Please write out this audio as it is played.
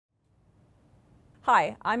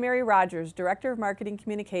Hi, I'm Mary Rogers, Director of Marketing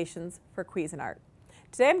Communications for Cuisinart.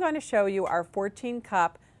 Today I'm going to show you our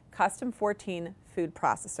 14-cup Custom 14 food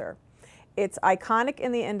processor. It's iconic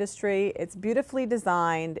in the industry, it's beautifully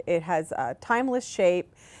designed, it has a timeless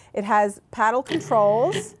shape, it has paddle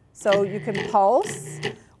controls, so you can pulse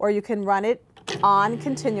or you can run it on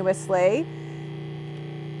continuously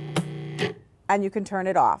and you can turn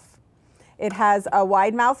it off. It has a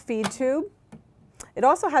wide mouth feed tube. It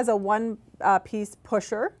also has a one-piece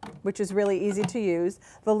pusher, which is really easy to use.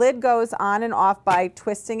 The lid goes on and off by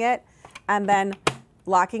twisting it and then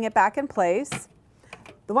locking it back in place.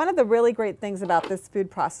 One of the really great things about this food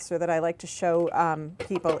processor that I like to show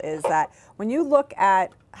people is that when you look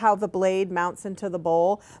at how the blade mounts into the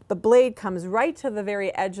bowl, the blade comes right to the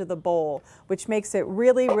very edge of the bowl, which makes it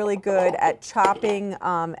really, really good at chopping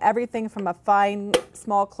everything from a fine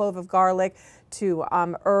small clove of garlic to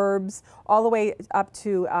herbs, all the way up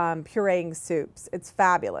to pureeing soups. It's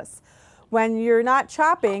fabulous. When you're not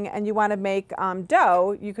chopping and you want to make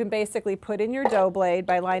dough, you can basically put in your dough blade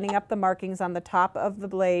by lining up the markings on the top of the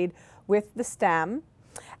blade with the stem.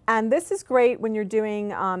 And this is great when you're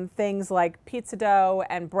doing things like pizza dough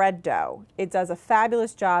and bread dough. It does a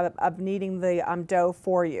fabulous job of kneading the dough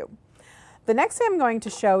for you. The next thing I'm going to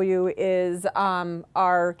show you is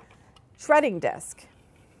our shredding disc.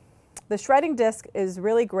 The shredding disc is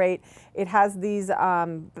really great. It has these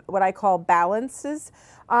what I call balances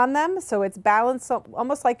on them, so it's balanced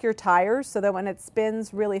almost like your tires, so that when it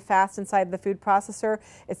spins really fast inside the food processor,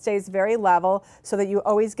 it stays very level so that you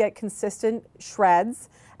always get consistent shreds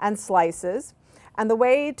and slices. And the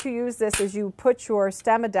way to use this is you put your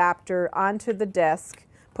stem adapter onto the disc,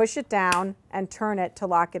 push it down, and turn it to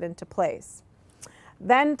lock it into place.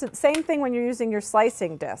 Then, same thing when you're using your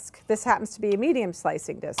slicing disc. This happens to be a medium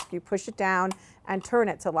slicing disc. You push it down and turn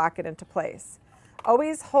it to lock it into place.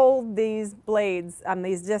 Always hold these blades,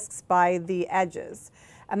 these discs by the edges.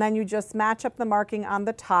 And then you just match up the marking on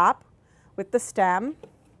the top with the stem.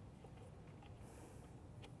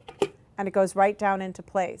 And it goes right down into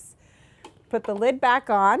place. Put the lid back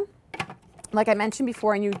on, like I mentioned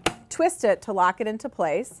before, and you twist it to lock it into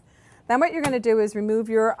place. Then what you're going to do is remove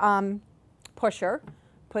your pusher,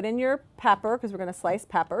 put in your pepper, because we're going to slice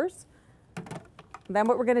peppers. And then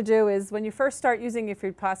what we're going to do is when you first start using your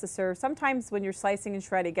food processor, sometimes when you're slicing and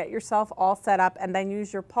shredding, get yourself all set up and then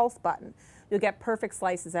use your pulse button. You'll get perfect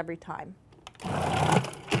slices every time.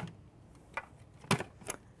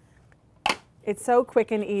 It's so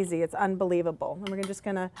quick and easy, it's unbelievable. And we're just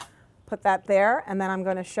going to put that there, and then I'm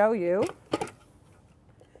going to show you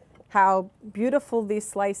how beautiful these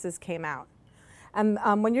slices came out. And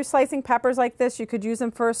when you're slicing peppers like this, you could use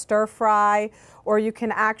them for a stir fry, or you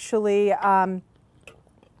can actually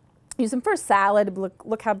use them for a salad.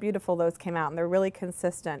 Look how beautiful those came out, and they're really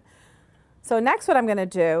consistent. So next what I'm going to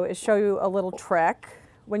do is show you a little trick.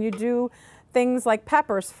 When you do things like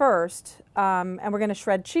peppers first, and we're going to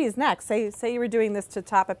shred cheese next. Say you were doing this to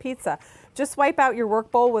top a pizza. Just wipe out your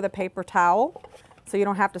work bowl with a paper towel so you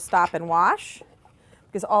don't have to stop and wash,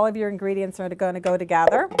 because all of your ingredients are going to go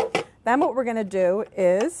together. Then what we're going to do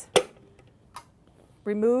is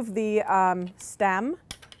remove the stem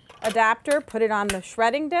adapter, put it on the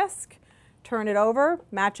shredding disc, turn it over,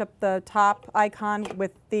 match up the top icon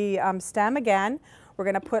with the stem again. We're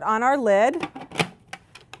going to put on our lid,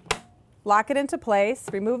 lock it into place,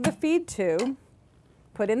 remove the feed tube,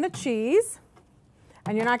 put in the cheese,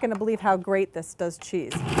 and you're not going to believe how great this does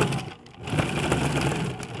cheese.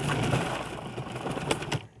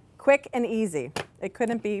 Quick and easy. It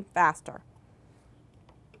couldn't be faster.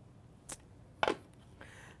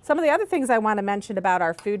 Some of the other things I want to mention about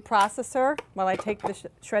our food processor while I take the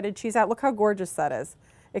shredded cheese out, look how gorgeous that is.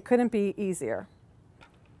 It couldn't be easier.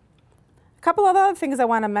 A couple of other things I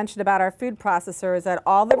want to mention about our food processor is that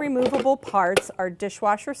all the removable parts are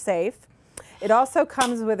dishwasher safe. It also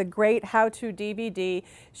comes with a great how-to DVD,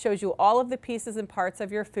 shows you all of the pieces and parts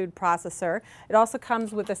of your food processor. It also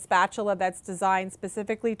comes with a spatula that's designed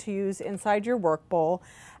specifically to use inside your work bowl.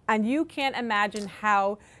 And you can't imagine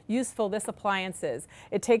how useful this appliance is.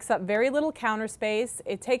 It takes up very little counter space.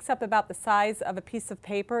 It takes up about the size of a piece of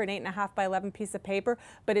paper, an 8.5 by 11 piece of paper,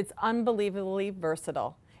 but it's unbelievably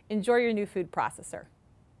versatile. Enjoy your new food processor.